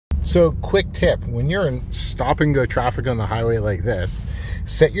So quick tip, when you're in stop and go traffic on the highway like this,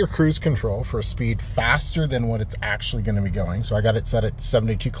 set your cruise control for a speed faster than what it's actually going to be going. So I got it set at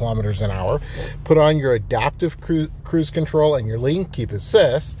 72 kilometers an hour. Put on your adaptive cruise control and your lane keep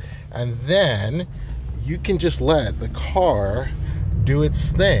assist, and then you can just let the car do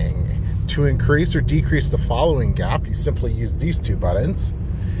its thing. To increase or decrease the following gap, you simply use these two buttons,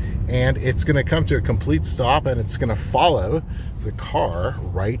 and it's going to come to a complete stop, and it's going to follow the car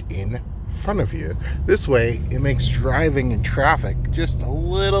right in front of you. This way, it makes driving in traffic just a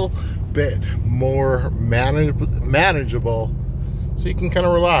little bit more manageable, so you can kind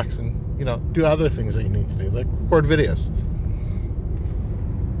of relax and, you know, do other things that you need to do, like record videos.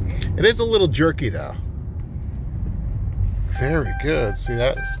 It is a little jerky though. Very good. See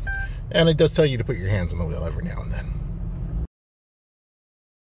that? And it does tell you to put your hands on the wheel every now and then.